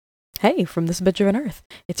Hey, from this bitch of an earth.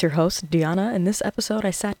 It's your host, Deanna. In this episode, I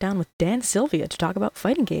sat down with Dan Sylvia to talk about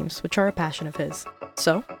fighting games, which are a passion of his.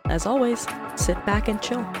 So, as always, sit back and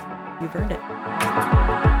chill. You've earned it.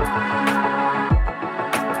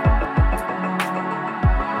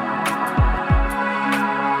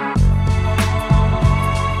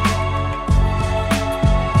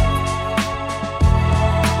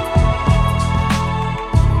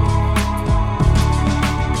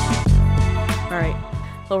 Alright,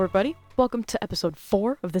 hello everybody. Welcome to episode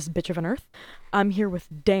 4 of this bitch of an earth. I'm here with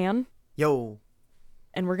Dan, Yo.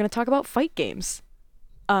 and we're going to talk about fight games.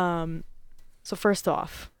 So first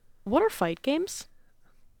off, what are fight games?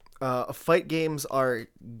 Fight games are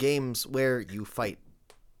games where you fight.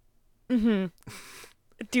 Do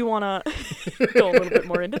you want to go a little bit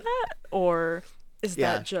more into that? Or is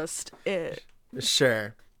Yeah. that just it?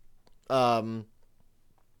 Sure.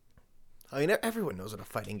 I mean, everyone knows what a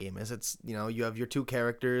fighting game is. It's, you have your two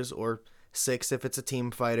characters, or 6 if it's a team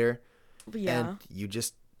fighter. Yeah. And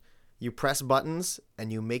you press buttons,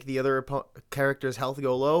 and you make the other character's health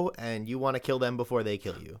go low, and you want to kill them before they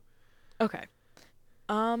kill you. Okay.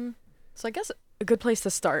 So I guess a good place to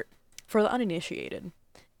start for the uninitiated,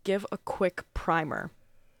 give a quick primer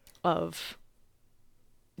of,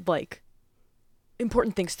 like,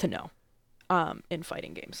 important things to know, in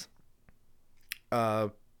fighting games.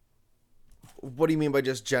 What do you mean by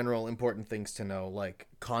just general important things to know? Like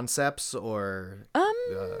concepts or...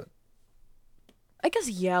 I guess,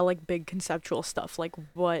 yeah, like big conceptual stuff, like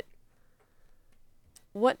what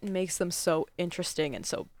makes them so interesting and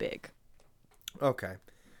so big. Okay.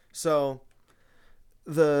 So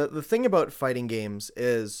the thing about fighting games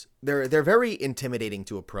is they're very intimidating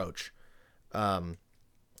to approach.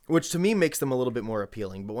 Which to me makes them a little bit more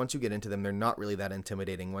appealing, but once you get into them, they're not really that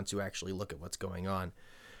intimidating once you actually look at what's going on.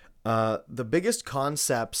 The biggest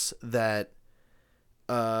concepts that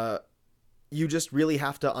you just really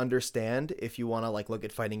have to understand if you want to look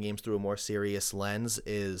at fighting games through a more serious lens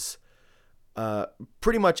is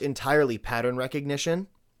pretty much entirely pattern recognition.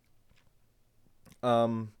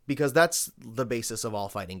 Because that's the basis of all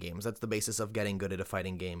fighting games. That's the basis of getting good at a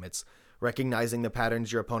fighting game. It's recognizing the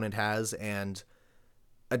patterns your opponent has and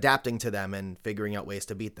adapting to them and figuring out ways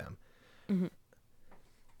to beat them. Mm-hmm.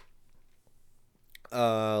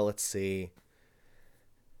 Let's see.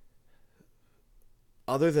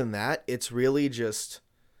 Other than that, it's really just...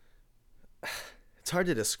 It's hard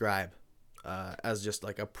to describe as just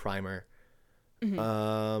like a primer.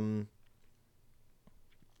 Mm-hmm.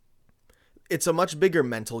 It's a much bigger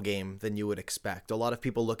mental game than you would expect. A lot of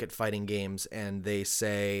people look at fighting games and they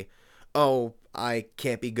say, oh, I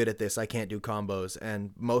can't be good at this. I can't do combos.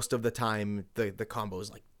 And most of the time, the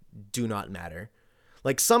combos do not matter.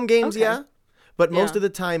 Like some games, Okay. yeah. But most Yeah. of the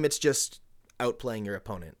time, it's just outplaying your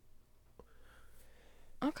opponent.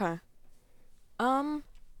 Okay. So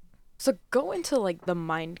go into the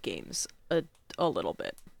mind games a little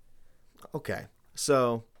bit. Okay.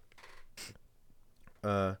 So,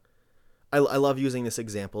 I love using this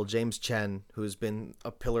example. James Chen, who's been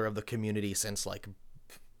a pillar of the community since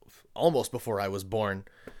almost before I was born,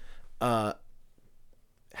 has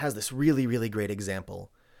this really, really great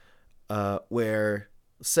example where,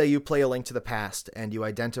 say you play A Link to the Past and you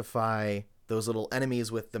identify those little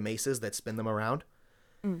enemies with the maces that spin them around.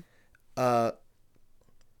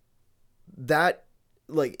 That,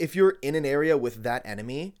 if you're in an area with that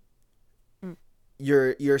enemy,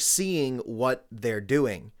 you're seeing what they're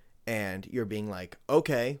doing. And you're being like,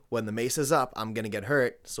 okay, when the mace is up, I'm going to get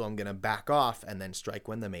hurt, so I'm going to back off and then strike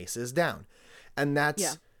when the mace is down. And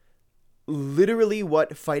that's literally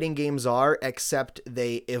what fighting games are, except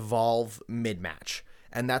they evolve mid-match.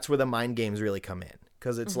 And that's where the mind games really come in.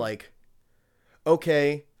 Because it's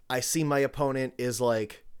okay, I see my opponent is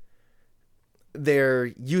they're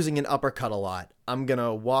using an uppercut a lot. I'm going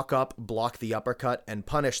to walk up, block the uppercut, and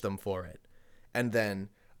punish them for it. And then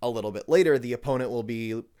a little bit later, the opponent will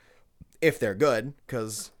be... if they're good,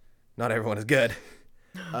 because not everyone is good,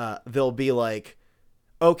 they'll be like,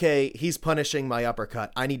 okay, he's punishing my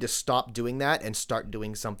uppercut. I need to stop doing that and start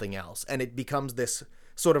doing something else. And it becomes this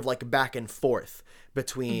sort of back and forth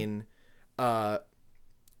between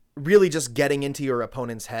really just getting into your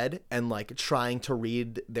opponent's head and trying to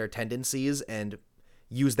read their tendencies and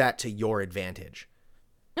use that to your advantage.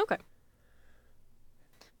 Okay.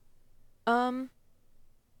 So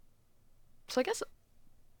I guess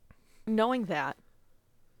knowing that,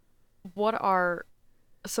 what are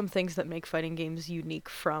some things that make fighting games unique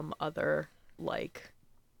from other I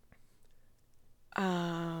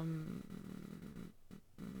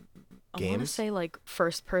want to Games? say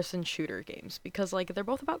first person shooter games, because they're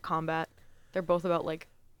both about combat, they're both about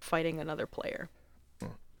fighting another player.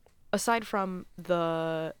 aside from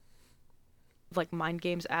the like mind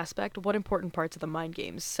games aspect, what important parts of the mind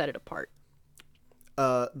games set it apart?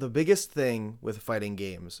 The biggest thing with fighting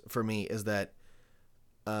games for me is that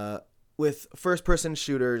with first-person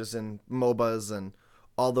shooters and MOBAs and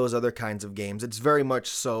all those other kinds of games, it's very much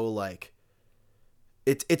so like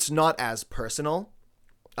it's not as personal,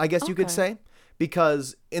 I guess you could Okay. say,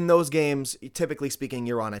 because in those games, typically speaking,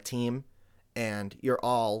 you're on a team and you're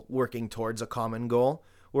all working towards a common goal.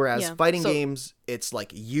 Whereas Yeah, fighting so- games, it's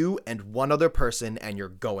like you and one other person and you're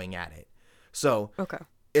going at it. So Okay.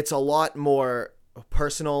 it's a lot more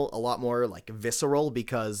personal, a lot more like visceral,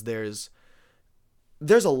 because there's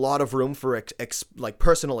a lot of room for like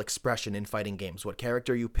personal expression in fighting games. What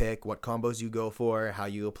character you pick, what combos you go for, how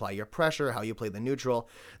you apply your pressure, how you play the neutral.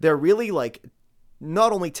 They're really like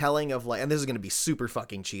not only telling of like, and this is going to be super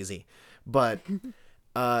fucking cheesy, but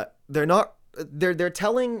they're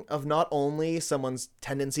telling of not only someone's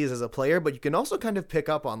tendencies as a player, but you can also kind of pick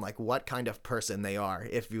up on like what kind of person they are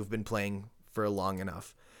if you've been playing for long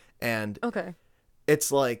enough. And Okay.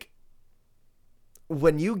 it's like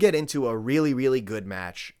when you get into a really, really good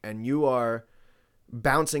match and you are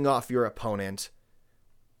bouncing off your opponent,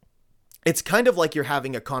 it's kind of like you're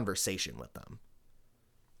having a conversation with them.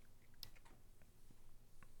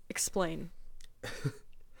 Explain.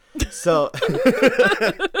 So,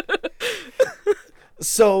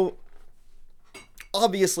 so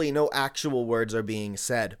obviously no actual words are being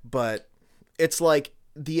said, but it's like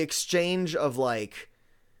the exchange of like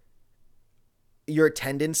your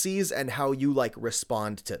tendencies and how you like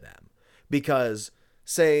respond to them. Because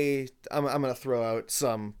say I'm gonna throw out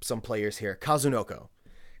some players here. Kazunoko,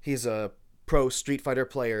 he's a pro Street Fighter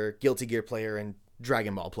player, Guilty Gear player, and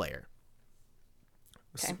Dragon Ball player.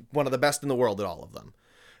 Okay. One of the best in the world at all of them.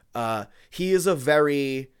 He is a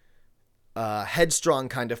very headstrong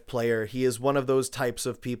kind of player. He is one of those types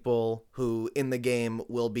of people who in the game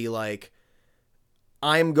will be like,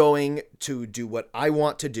 I'm going to do what I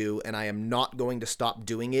want to do, and I am not going to stop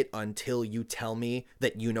doing it until you tell me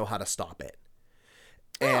that you know how to stop it.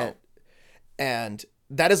 And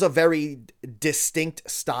that is a very distinct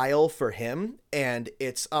style for him, and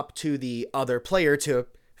it's up to the other player to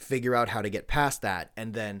figure out how to get past that.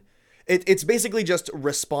 And then it's basically just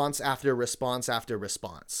response after response after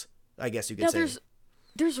response, I guess you could Yeah, say.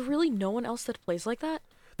 there's really no one else that plays like that.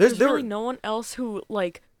 There's Really no one else who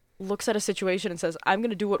like looks at a situation and says, "I'm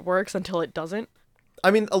gonna do what works" until it doesn't.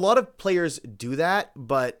 I mean, a lot of players do that,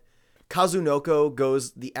 but Kazunoko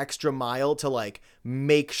goes the extra mile to like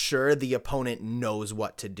make sure the opponent knows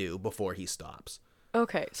what to do before he stops.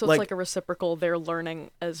 Okay, so Like- it's like a reciprocal, they're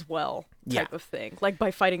learning as well type Yeah. of thing. Like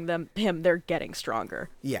by fighting him, they're getting stronger.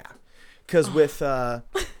 Yeah, because with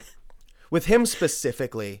him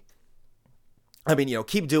specifically, I mean,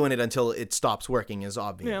 keep doing it until it stops working is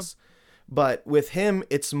obvious. But with him,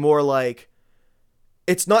 it's more like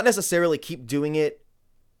it's not necessarily keep doing it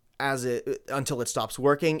until it stops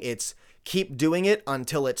working. It's keep doing it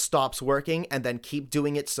until it stops working, and then keep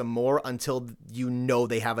doing it some more until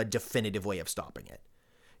they have a definitive way of stopping it.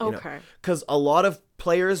 Okay. Because a lot of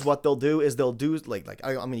players, what they'll do is they'll do like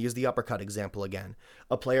I'm gonna use the uppercut example again.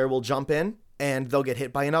 A player will jump in and they'll get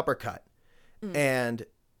hit by an uppercut, and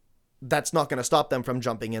that's not gonna stop them from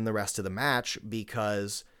jumping in the rest of the match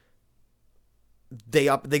because they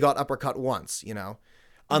got uppercut once.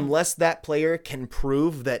 Unless that player can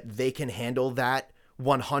prove that they can handle that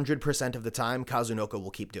 100% of the time, Kazunoko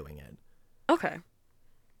will keep doing it. Okay.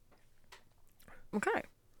 Okay.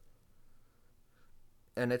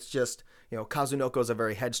 And it's just, Kazunoko's a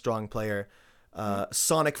very headstrong player.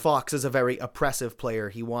 Sonic Fox is a very oppressive player.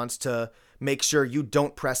 He wants to make sure you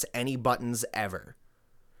don't press any buttons ever.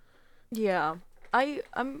 Yeah.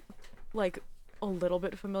 I'm like a little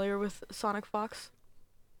bit familiar with Sonic Fox.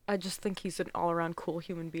 I just think he's an all-around cool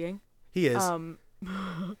human being. He is.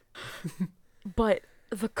 But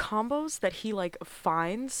the combos that he like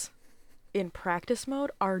finds in practice mode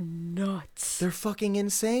are nuts. They're fucking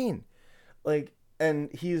insane. Like, and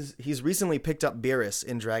he's recently picked up Beerus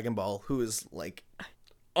in Dragon Ball, who is like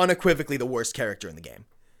unequivocally the worst character in the game.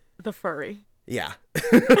 The furry. Yeah.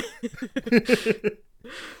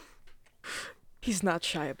 He's not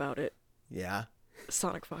shy about it. Yeah.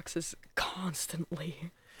 Sonic Fox is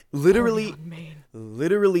constantly Literally horny on main.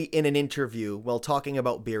 Literally in an interview while talking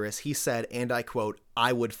about Beerus, he said, and I quote,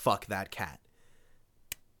 "I would fuck that cat."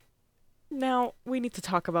 Now, we need to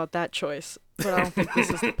talk about that choice, but I don't think this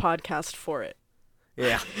is the podcast for it.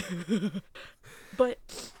 Yeah. But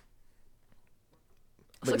so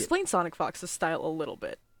yeah. explain Sonic Fox's style a little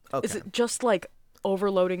bit. Okay. Is it just like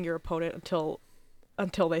overloading your opponent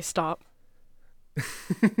until they stop?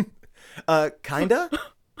 Kinda?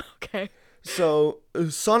 Okay. Okay. So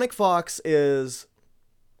Sonic Fox is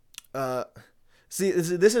see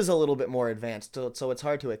this is a little bit more advanced, so it's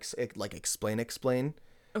hard to explain.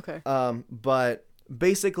 Okay. But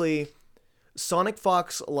basically Sonic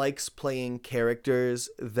Fox likes playing characters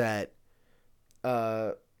that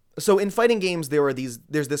so in fighting games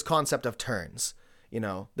there's this concept of turns. You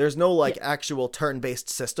know, there's no like actual turn-based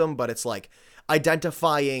system, but it's like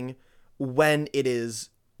identifying when it is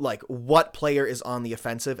like what player is on the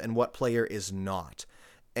offensive and what player is not.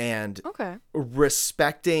 And Okay.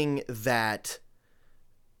 respecting that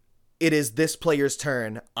it is this player's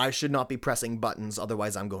turn, I should not be pressing buttons,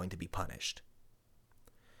 otherwise I'm going to be punished.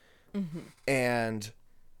 Mm-hmm. And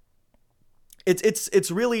it's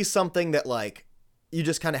really something that like you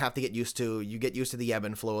just kind of have to get used to. You get used to the ebb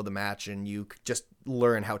and flow of the match, and you just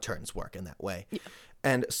learn how turns work in that way. Yeah.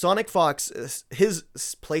 And Sonic Fox, his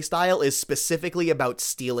playstyle is specifically about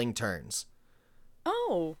stealing turns.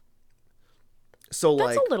 Oh. So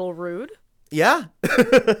that's like a little rude. Yeah.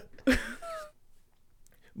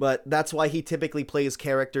 But that's why he typically plays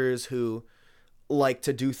characters who like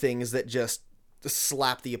to do things that just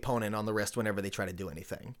slap the opponent on the wrist whenever they try to do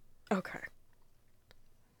anything. Okay.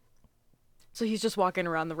 So he's just walking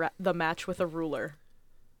around the match with a ruler,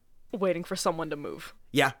 waiting for someone to move.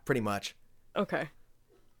 Yeah, pretty much. Okay.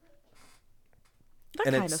 That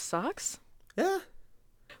kind of sucks. Yeah.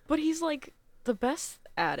 But he's like the best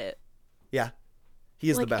at it. Yeah. He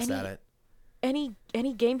is like the best at it. Any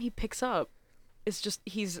game he picks up is just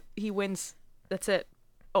he wins. That's it.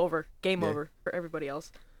 Over. Game over for everybody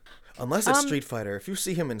else. Unless it's Street Fighter. If you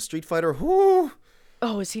see him in Street Fighter, whoo!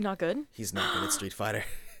 Oh, is he not good? He's not good at Street Fighter.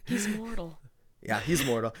 He's mortal. Yeah, he's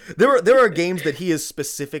mortal. There are games that he is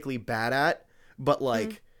specifically bad at, but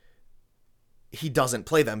like he doesn't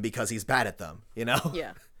play them because he's bad at them, you know?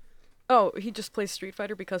 Yeah. Oh, he just plays Street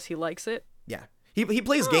Fighter because he likes it? Yeah. He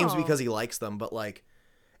plays games because he likes them, but like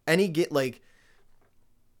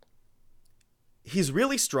he's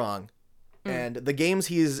really strong, and the games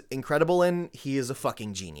he's incredible in, he is a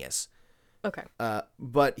fucking genius. Okay.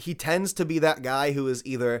 But he tends to be that guy who is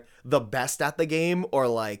either the best at the game or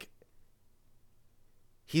like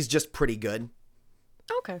he's just pretty good.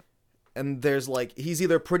 Okay. And there's like he's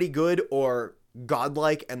either pretty good or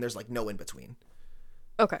godlike, and there's like no in between.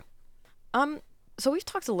 Okay. So we've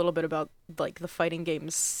talked a little bit about like the fighting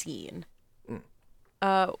games scene.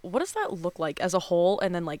 What does that look like as a whole,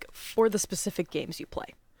 and then like for the specific games you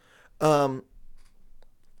play?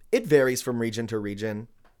 It varies from region to region.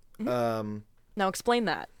 Now explain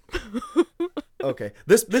that. Okay.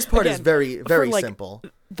 This part Again, is very like, simple.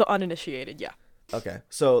 The uninitiated, yeah. Okay.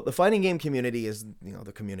 So the fighting game community is, you know,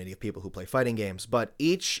 the community of people who play fighting games, but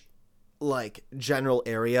each like general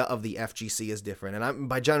area of the FGC is different. And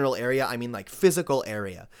by general area, I mean like physical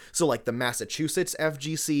area. So like the Massachusetts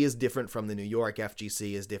FGC is different from the New York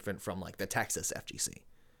FGC, is different from like the Texas FGC.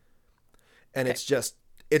 And it's just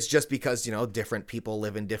because, you know, different people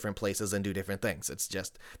live in different places and do different things.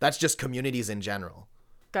 That's just communities in general.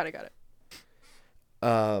 Got it.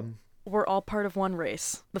 We're all part of one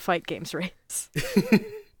race, the fight games race.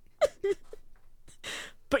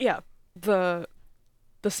 But yeah, the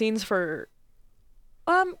scenes for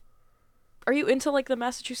are you into like the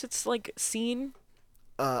Massachusetts like scene?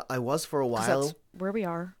 I was for a while. That's where we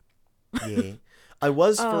are. Yeah. I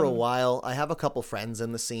was for a while. I have a couple friends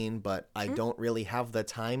in the scene, but I don't really have the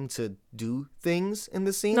time to do things in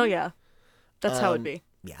the scene. No, yeah. That's how it'd be.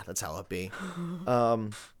 Yeah, that's how it'd be.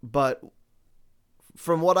 But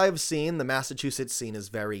from what I've seen, the Massachusetts scene is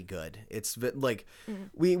very good. It's like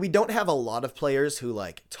we don't have a lot of players who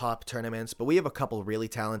like top tournaments, but we have a couple really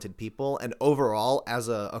talented people. And overall, as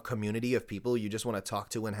a community of people you just want to talk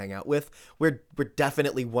to and hang out with, we're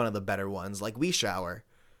definitely one of the better ones. Like We Shower.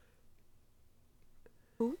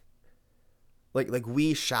 Like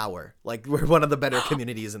We Shower. Like we're one of the better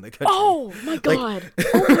communities in the country. Oh my god.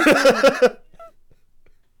 Oh my god.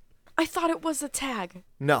 I thought it was a tag.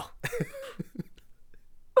 No.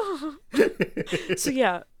 So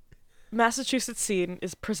yeah, Massachusetts scene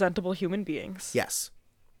is presentable human beings. Yes.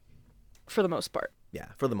 For the most part. Yeah,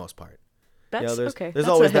 for the most part. That's there's, okay. There's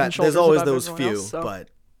That's always a head that. and shoulders There's always above those everyone few, else, so. but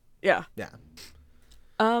Yeah. yeah.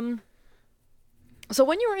 So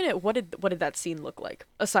when you were in it, what did that scene look like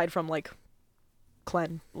aside from like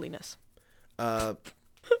cleanliness and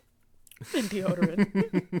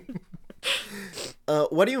deodorant?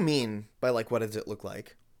 What do you mean by like what does it look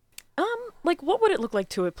like? Like what would it look like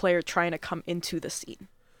to a player trying to come into the scene?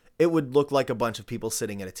 It would look like a bunch of people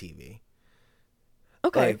sitting at a TV.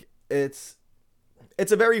 Okay. Like it's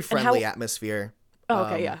a very friendly atmosphere. Oh,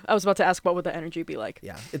 okay, yeah. I was about to ask what would the energy be like.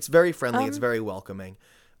 Yeah, it's very friendly. It's very welcoming.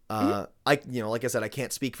 Like I said, I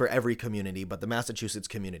can't speak for every community, but the Massachusetts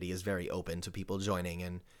community is very open to people joining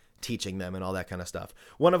and teaching them and all that kind of stuff.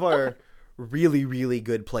 One of our really, really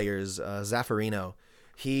good players, Zaffarino,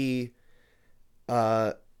 he,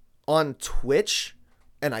 on Twitch,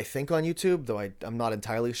 and I think on YouTube, though I'm not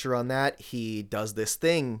entirely sure on that, he does this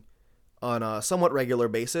thing on a somewhat regular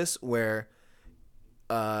basis where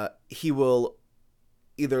he will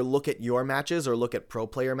either look at your matches or look at pro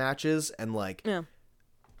player matches and like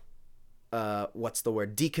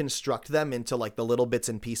deconstruct them into like the little bits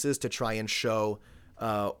and pieces to try and show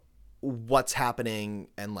what's happening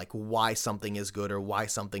and like why something is good or why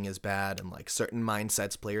something is bad and like certain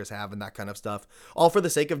mindsets players have and that kind of stuff, all for the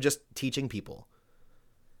sake of just teaching people.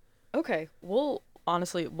 Okay, we'll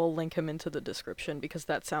link him into the description because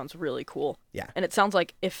that sounds really cool. Yeah. And it sounds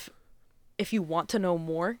like if you want to know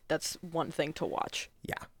more, that's one thing to watch.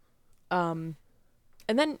 Yeah. And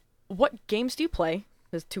then what games do you play?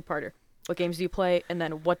 There's a two-parter. What games do you play? And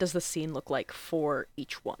then what does the scene look like for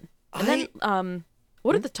each one? And then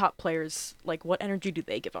what are the top players, like what energy do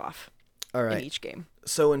they give off in each game?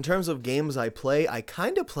 So in terms of games I play, I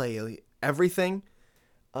kind of play everything.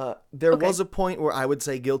 There was a point where I would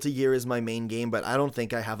say Guilty Gear is my main game, but I don't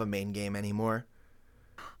think I have a main game anymore.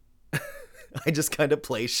 I just kind of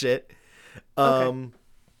play shit. I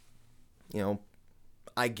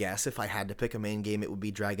guess if I had to pick a main game, it would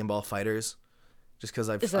be Dragon Ball FighterZ. Just because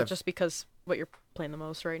just because what you're playing the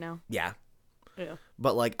most right now? Yeah. Yeah.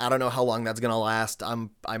 But like, I don't know how long that's gonna last.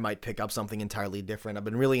 I might pick up something entirely different. I've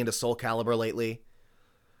been really into Soul Calibur lately.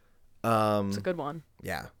 It's a good one.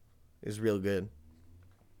 Yeah, it's real good.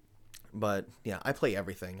 But yeah, I play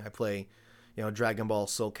everything. I play, Dragon Ball,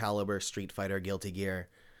 Soul Calibur, Street Fighter, Guilty Gear.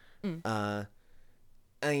 I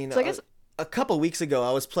guess a couple weeks ago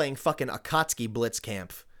I was playing fucking Akatsuki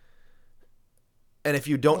Blitzcamp. And if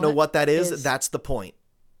you don't know what that is, that's the point.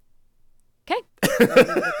 Okay.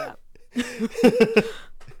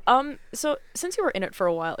 So since you were in it for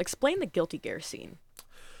a while, explain the Guilty Gear scene.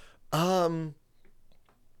 Because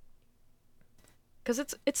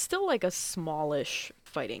it's still like a smallish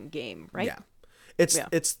fighting game, right? Yeah.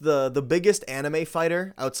 It's the biggest anime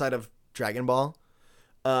fighter outside of Dragon Ball.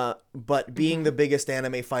 But being the biggest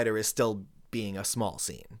anime fighter is still being a small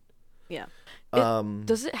scene. Yeah.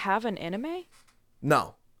 Does it have an anime?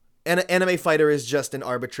 No. Anime fighter is just an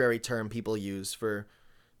arbitrary term people use for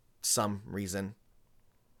some reason.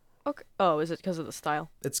 Okay. Oh, is it because of the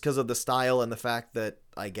style? It's because of the style and the fact that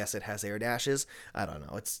I guess it has air dashes. I don't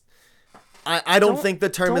know. I don't think the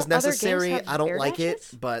term is necessary. I don't like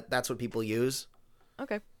it, but that's what people use.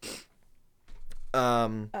 Okay.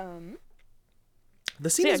 The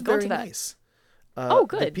scene is very nice.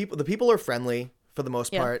 Good. The people are friendly for the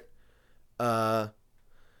most part.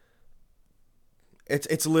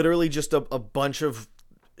 It's literally just a bunch of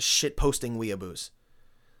shit posting weeaboos.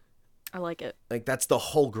 I like it. Like that's the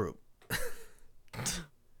whole group.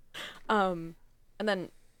 And then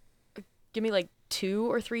give me like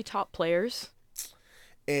 2 or 3 top players.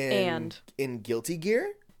 And in Guilty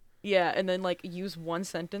Gear? Yeah, and then like use one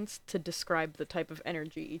sentence to describe the type of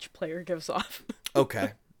energy each player gives off.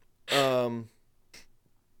 Okay.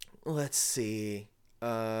 Let's see.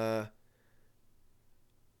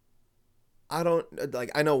 I don't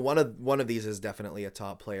like. I know one of these is definitely a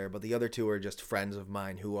top player, but the other 2 are just friends of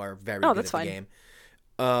mine who are very good at the game.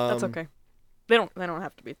 That's okay. They don't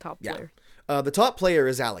have to be a top player. The top player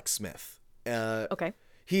is Alex Smith. Okay.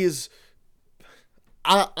 He's.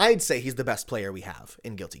 I'd say he's the best player we have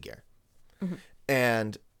in Guilty Gear,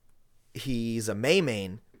 and he's a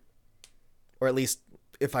main, or at least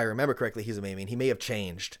if I remember correctly, he's a main. He may have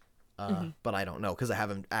changed, but I don't know because I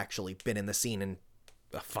haven't actually been in the scene in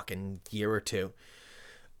a fucking year or 2.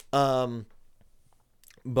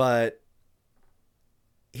 But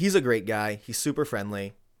he's a great guy. He's super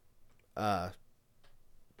friendly.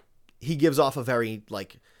 He gives off a very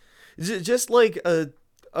like just like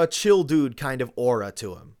a chill dude kind of aura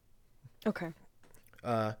to him. Okay.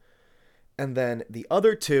 And then the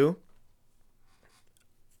other 2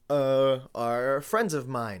 are friends of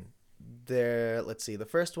mine. Let's see. The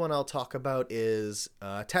first one I'll talk about is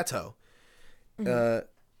Teto.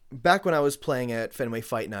 Back when I was playing at Fenway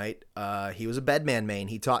Fight Night, he was a Bedman main.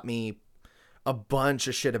 He taught me a bunch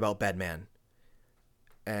of shit about Bedman.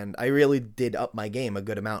 And I really did up my game a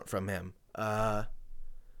good amount from him.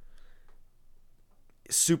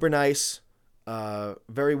 Super nice.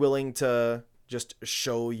 Very willing to just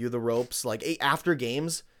show you the ropes. Like after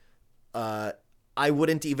games, I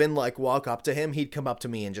wouldn't even like walk up to him. He'd come up to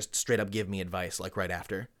me and just straight up give me advice like right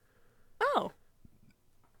after. Oh.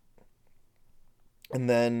 And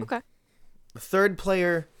then the third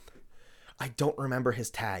player, I don't remember his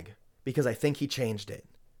tag because I think he changed it.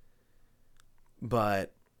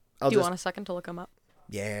 But Do you want a second to look him up?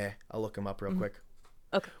 Yeah, I'll look him up real quick.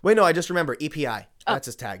 Okay. Wait, no, I just remember EPI. That's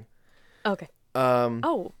his tag. Okay.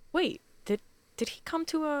 Oh, wait. Did he come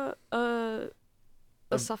to a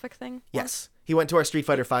Suffolk thing? Yes. He went to our Street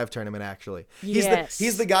Fighter V tournament, actually. Yes.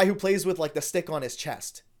 He's the guy who plays with, like, the stick on his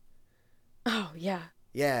chest. Oh, yeah.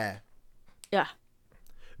 Yeah. Yeah.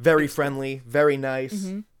 Very friendly, very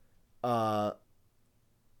nice.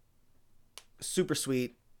 Super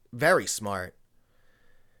sweet, very smart.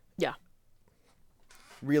 Yeah.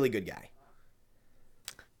 Really good guy.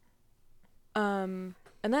 And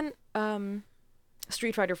then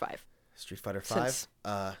Street Fighter V. Street Fighter V? Since-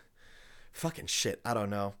 Fucking shit, I don't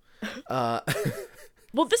know.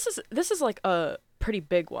 Well, this is like a pretty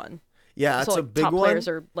big one. Yeah, that's So, like, a big top one. players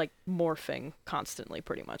are like morphing constantly,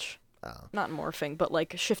 pretty much. Oh. Not morphing, but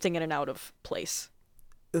like shifting in and out of place.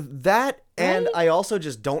 That, and Right? I also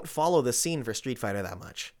just don't follow the scene for Street Fighter that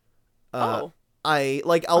much. Oh.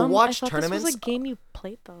 I'll watch I thought tournaments. This was a game you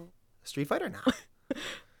played though. Street Fighter? Nah.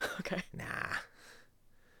 Okay. Nah.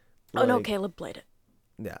 Oh no, Like, Caleb played it.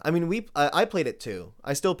 Yeah, I mean, I played it too.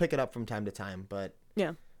 I still pick it up from time to time, but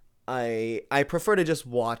Yeah. I prefer to just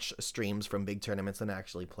watch streams from big tournaments than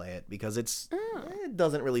actually play it because it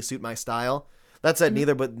doesn't really suit my style. That said,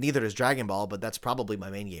 neither does Dragon Ball, but that's probably my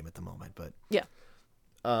main game at the moment. But Yeah.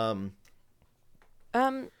 but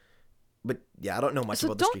yeah, I don't know much So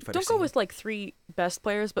about the Street Fighter don't go scene. with like 3 best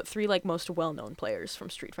players, but 3 like most well-known players from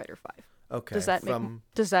Street Fighter V. Okay, Does that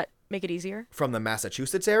make it easier? from the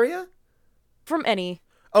Massachusetts area? From any.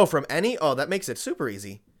 Oh, from any? Oh, that makes it super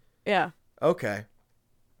easy. Yeah. Okay.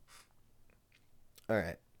 All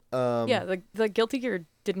right. Yeah, the Guilty Gear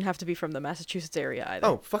didn't have to be from the Massachusetts area either.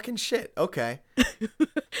 Oh, fucking shit. Okay.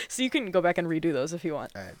 So you can go back and redo those if you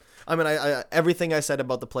want. All right. I mean, I everything I said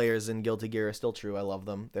about the players in Guilty Gear is still true. I love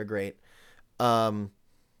them. They're great. I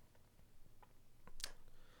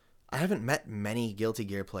haven't met many Guilty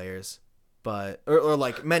Gear players, but or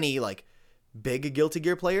like many like big Guilty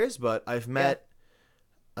Gear players, but I've met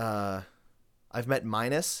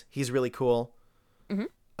Minus. He's really cool. Mhm.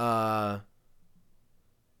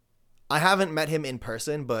 I haven't met him in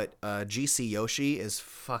person, but GC Yoshi is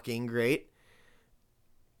fucking great.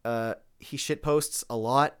 He shitposts a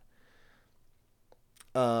lot.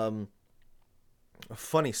 A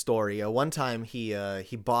funny story. One time he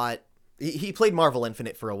played Marvel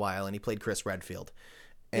Infinite for a while, and he played Chris Redfield,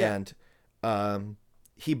 and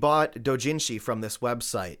he bought Dojinshi from this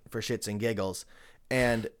website for shits and giggles,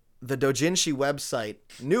 and the Dojinshi website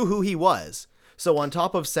knew who he was. So on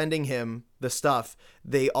top of sending him the stuff,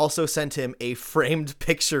 they also sent him a framed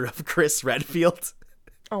picture of Chris Redfield.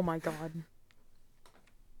 Oh my god.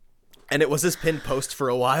 And it was his pinned post for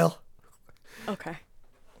a while. Okay.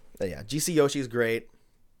 But yeah, GC Yoshi's great.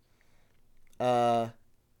 Who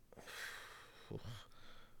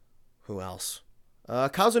else?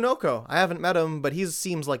 Kazunoko. I haven't met him, but he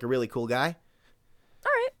seems like a really cool guy.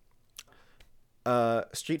 All right.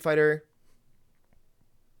 Street Fighter.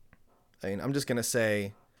 I mean, I'm just gonna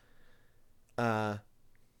say, I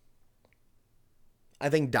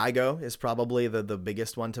think Daigo is probably the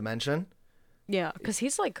biggest one to mention. Yeah, because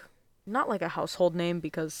he's like not like a household name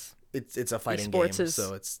because It's a fighting Esports game, is-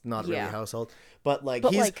 so it's not really yeah. household. But like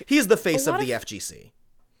But, he's like, he's the face a of lot the of- FGC.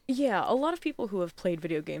 yeah, a lot of people who have played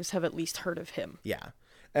video games have at least heard of him. Yeah,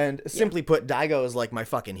 and simply put, Daigo is like my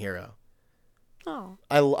fucking hero. Oh.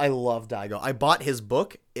 I love Daigo. I bought his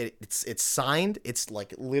book. It's signed. It's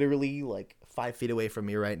like literally like 5 feet away from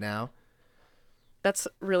me right now. That's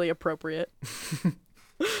really appropriate.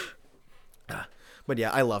 But yeah,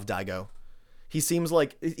 I love Daigo. He seems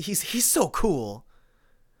like he's so cool.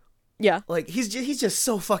 Yeah. Like he's just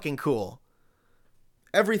so fucking cool.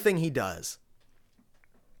 Everything he does.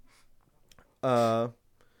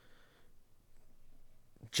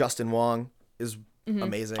 Justin Wong is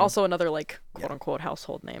amazing. Also another like quote unquote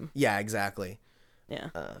household name. Yeah, exactly. Yeah.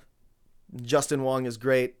 Justin Wong is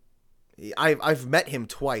great. I've met him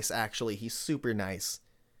twice actually. He's super nice.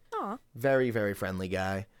 Aw. Very, very friendly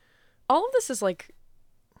guy. All of this is like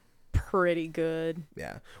pretty good.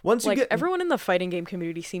 Yeah. Once you Like get everyone in the fighting game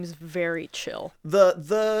community seems very chill.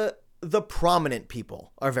 the prominent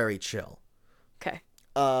people are very chill. Okay.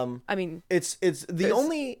 I mean, it's the There's-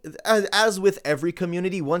 only as with every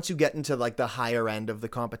community, once you get into like the higher end of the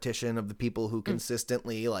competition of the people who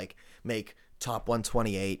consistently like make top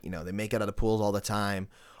 128, they make it out of pools all the time,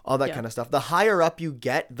 all that Yeah. kind of stuff. The higher up you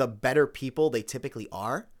get, the better people they typically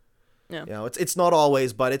are. yeah. It's not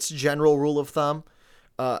always, but it's general rule of thumb.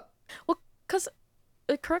 Well, because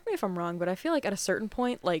correct me if I'm wrong, but I feel like at a certain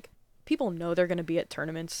point, like people know they're going to be at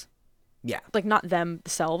tournaments, Yeah. Like, not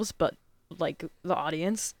themselves, but, like, the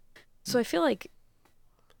audience. So I feel like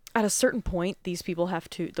at a certain point, the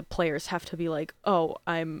players have to be like, oh,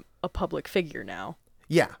 I'm a public figure now.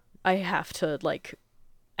 Yeah. I have to, like,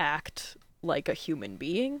 act like a human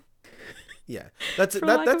being. Yeah, that's For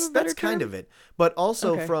lack of a better that's kind term? of it. But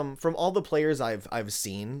also Okay. from all the players I've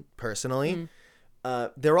seen personally,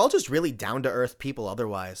 they're all just really down to earth people.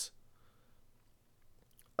 Otherwise,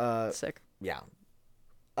 Sick. yeah.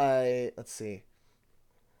 Let's see.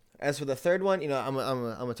 As for the third one, I'm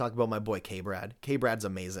gonna talk about my boy K Brad. K Brad's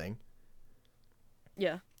amazing.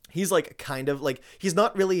 Yeah. He's like kind of like he's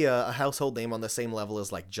not really a household name on the same level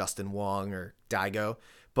as like Justin Wong or Daigo,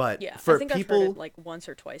 but Yeah. for I think people, I've heard it, like, once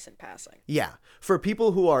or twice in passing. yeah, for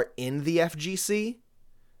people who are in the FGC,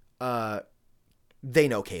 they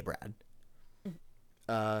know K Brad.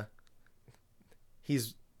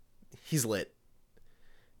 He's lit.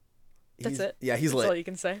 That's it? Yeah, he's That's all lit. you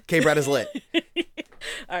can say? K Brad is lit.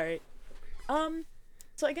 All right.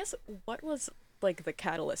 So I guess what was, like, the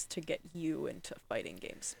catalyst to get you into fighting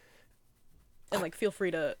games? And, like, feel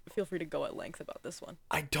free to go at length about this one.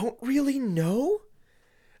 I don't really know.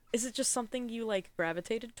 Is it just something you, like,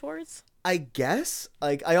 gravitated towards? I guess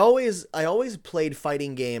like I always played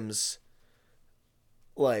fighting games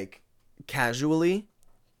like casually.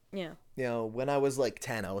 Yeah. When I was like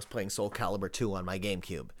 10, I was playing Soul Calibur 2 on my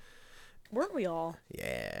GameCube. Weren't we all?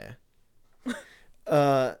 Yeah.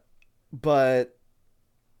 But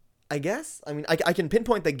I guess I can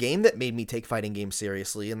pinpoint the game that made me take fighting games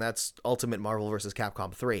seriously, and that's Ultimate Marvel vs.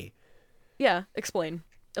 Capcom 3. Yeah, explain.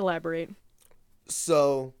 Elaborate.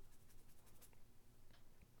 So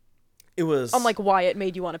it was On, like, why it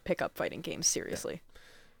made you want to pick up fighting games seriously.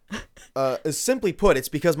 simply put, it's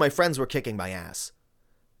because my friends were kicking my ass.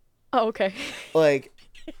 Oh, okay.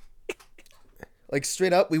 Like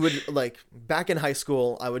straight up, we would like back in high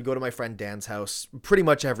school, I would go to my friend Dan's house pretty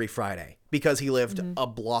much every Friday because he lived a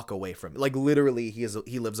block away from me. Like literally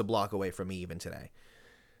he lives a block away from me even today.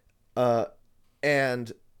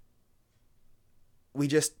 And we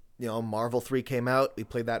just, Marvel 3 came out, we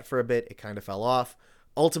played that for a bit, it kind of fell off.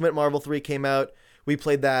 Ultimate Marvel 3 came out, we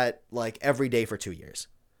played that like every day for 2 years.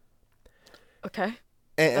 Okay.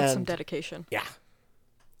 And That's some dedication. yeah.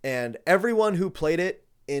 And everyone who played it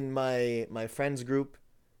in my friends group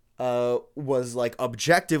was like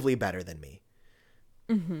objectively better than me.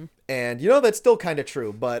 Mm-hmm. And that's still kind of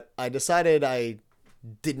true, but I decided I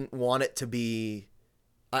didn't want it to be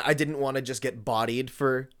I didn't want to just get bodied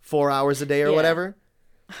for 4 hours a day or Yeah. whatever.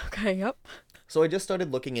 Okay, yep. So I just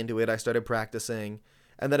started looking into it, I started practicing,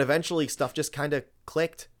 and then eventually stuff just kind of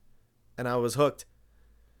clicked and I was hooked.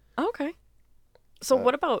 Okay. So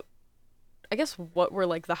what about, I guess, what were,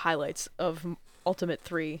 like, the highlights of Ultimate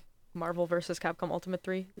 3? Marvel vs. Capcom Ultimate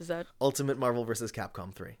 3? Is that... Ultimate Marvel vs.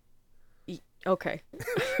 Capcom 3. Okay.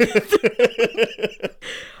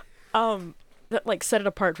 That, like, set it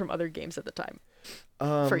apart from other games at the time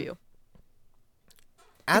for you.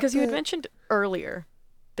 Because you had mentioned earlier,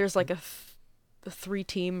 there's, like, a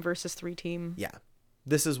 3-team versus 3-team. Yeah.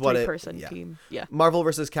 This is what 3-person team. Yeah. Marvel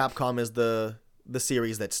vs. Capcom is the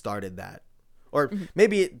series that started that. Or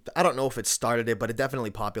maybe I don't know if it started it, but it definitely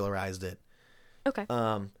popularized it. Okay.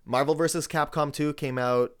 Marvel vs. Capcom 2 came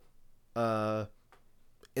out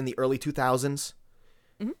in the early 2000s.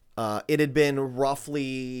 It had been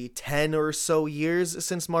roughly 10 or so years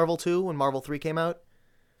since Marvel 2 when Marvel 3 came out.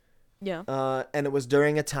 Yeah. And it was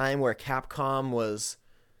during a time where Capcom was...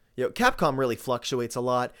 Capcom really fluctuates a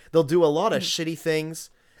lot. They'll do a lot of shitty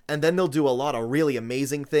things, and then they'll do a lot of really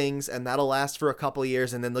amazing things, and that'll last for a couple of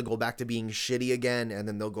years, and then they'll go back to being shitty again, and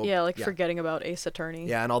then they'll go... Yeah, like forgetting about Ace Attorney.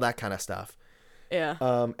 Yeah, and all that kind of stuff. Yeah.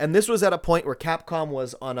 And this was at a point where Capcom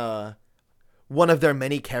was on one of their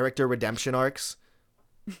many character redemption arcs.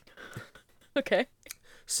 Okay.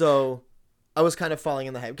 So I was kind of falling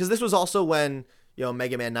in the hype, because this was also when,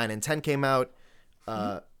 Mega Man 9 and 10 came out.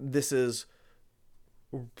 This is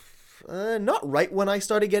not right when I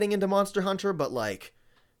started getting into Monster Hunter, but like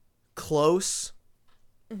close.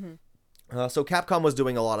 So Capcom was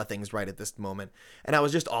doing a lot of things right at this moment, and I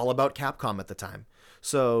was just all about Capcom at the time.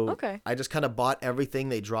 So Okay. I just kind of bought everything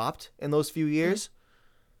they dropped in those few years,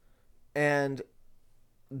 and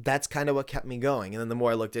that's kind of what kept me going. And then the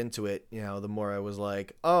more I looked into it, the more I was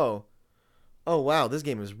like, oh wow, this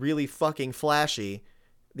game is really fucking flashy.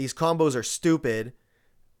 These combos are stupid.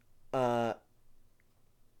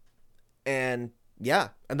 And yeah,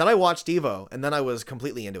 and then I watched Evo, and then I was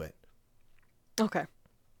completely into it. Okay.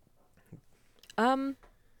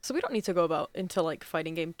 So we don't need to go into like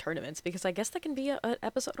fighting game tournaments, because I guess that can be an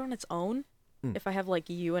episode on its own. If I have like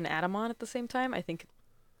you and Adam on at the same time, I think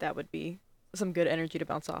that would be some good energy to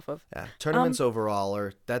bounce off of. Yeah, tournaments overall,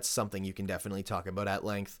 or that's something you can definitely talk about at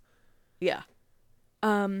length. Yeah.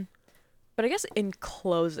 But I guess in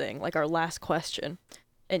closing, like our last question,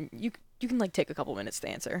 and you can like take a couple minutes to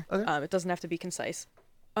answer. Okay. It doesn't have to be concise.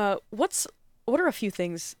 What are a few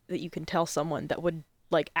things that you can tell someone that would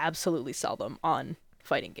like absolutely sell them on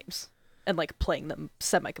fighting games and like playing them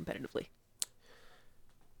semi-competitively?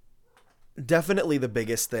 Definitely the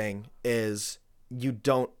biggest thing is you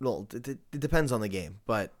don't, well, it depends on the game,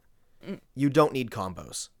 but you don't need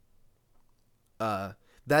combos.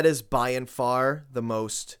 That is by and far the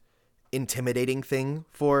most intimidating thing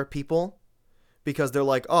for people, because they're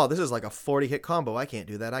like, oh, this is like a 40-hit combo. I can't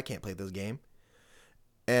do that. I can't play this game.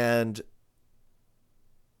 And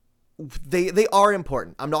they are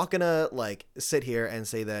important. I'm not going to like sit here and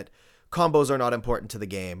say that combos are not important to the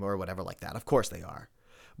game or whatever like that. Of course they are.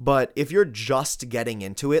 But if you're just getting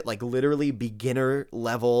into it, like literally beginner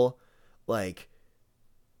level, like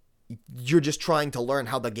you're just trying to learn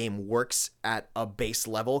how the game works at a base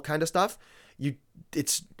level kind of stuff,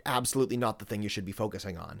 it's absolutely not the thing you should be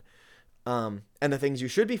focusing on. And the things you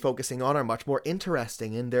should be focusing on are much more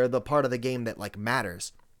interesting, and they're the part of the game that like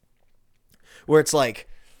matters. Where it's like,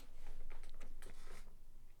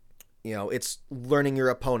 you know, it's learning your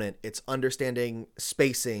opponent, it's understanding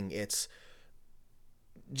spacing, it's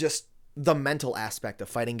just the mental aspect of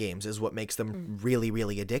fighting games is what makes them really,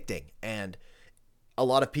 really addicting. And a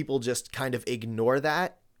lot of people just kind of ignore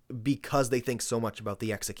that because they think so much about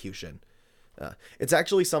the execution. It's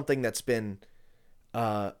actually something that's been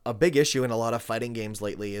a big issue in a lot of fighting games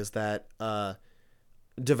lately, is that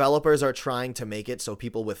developers are trying to make it so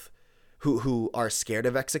people with who are scared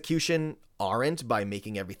of execution aren't, by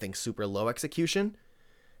making everything super low execution.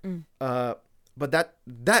 But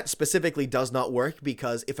that specifically does not work,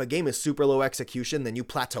 because if a game is super low execution, then you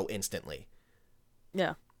plateau instantly.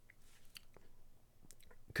 Yeah.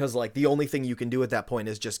 Because like the only thing you can do at that point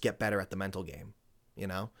is just get better at the mental game, you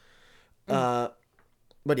know? But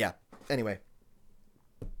yeah, anyway.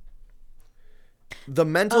 The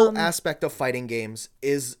mental aspect of fighting games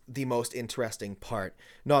is the most interesting part.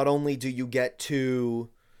 Not only do you get to,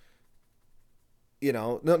 you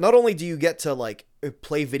know, not only do you get to like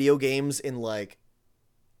play video games in like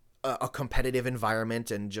a competitive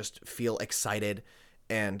environment and just feel excited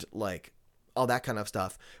and like all that kind of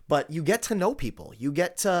stuff, but you get to know people. You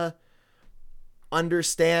get to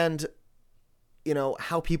understand, you know,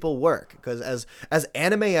 how people work. Because as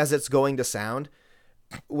anime as it's going to sound,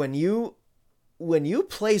 when you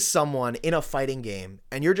play someone in a fighting game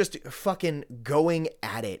and you're just fucking going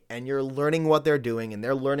at it and you're learning what they're doing and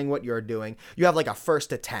they're learning what you're doing, you have like a 1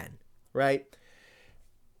 to 10, right?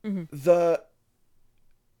 It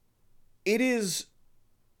is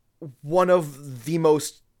one of the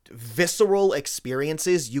most visceral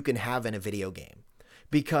experiences you can have in a video game,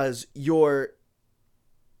 because you are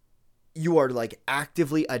like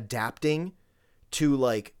actively adapting to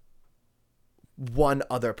like one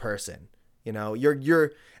other person. You know,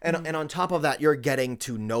 you're and on top of that, you're getting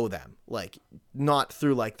to know them, like not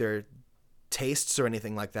through like their tastes or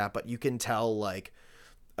anything like that, but you can tell like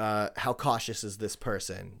how cautious is this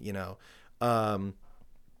person, you know,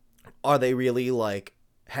 are they really like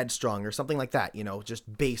headstrong or something like that, you know,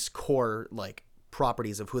 just base core like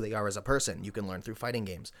properties of who they are as a person you can learn through fighting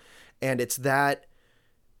games. And it's that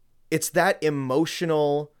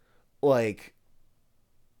emotional like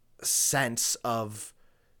sense of,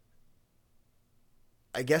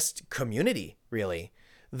 I guess, community, really,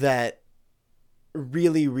 that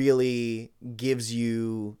really, really gives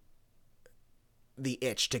you the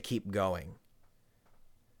itch to keep going.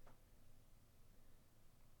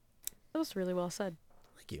 That was really well said.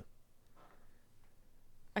 Thank you.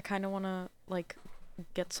 I kind of want to like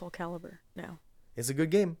get Soul Calibur now. It's a good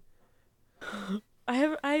game.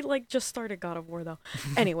 I like just started God of War though.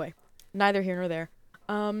 Anyway, neither here nor there.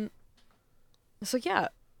 So yeah,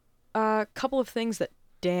 a couple of things that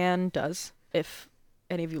Dan does, if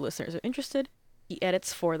any of you listeners are interested. He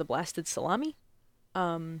edits for The Blasted Salami,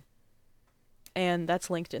 and that's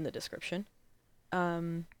linked in the description.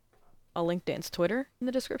 I'll link Dan's Twitter in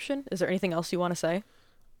the description. Is there anything else you want to say?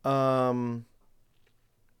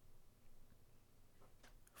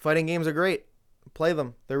 Fighting games are great. Play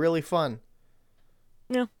them. They're really fun.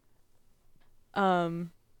 Yeah. So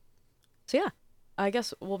yeah, I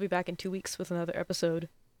guess we'll be back in 2 weeks with another episode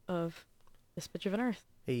of This Bitch of an Earth.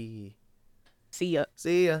 Hey. See ya.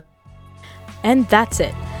 See ya. And that's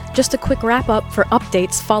it. Just a quick wrap up. For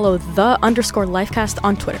updates, follow _Lifecast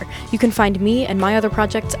on Twitter. You can find me and my other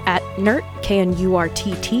projects at Nurt,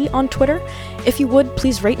 KNURTT on Twitter. If you would,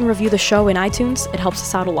 please rate and review the show in iTunes. It helps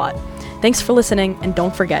us out a lot. Thanks for listening, and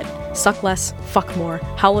don't forget, suck less, fuck more,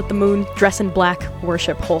 howl at the moon, dress in black,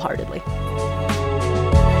 worship wholeheartedly.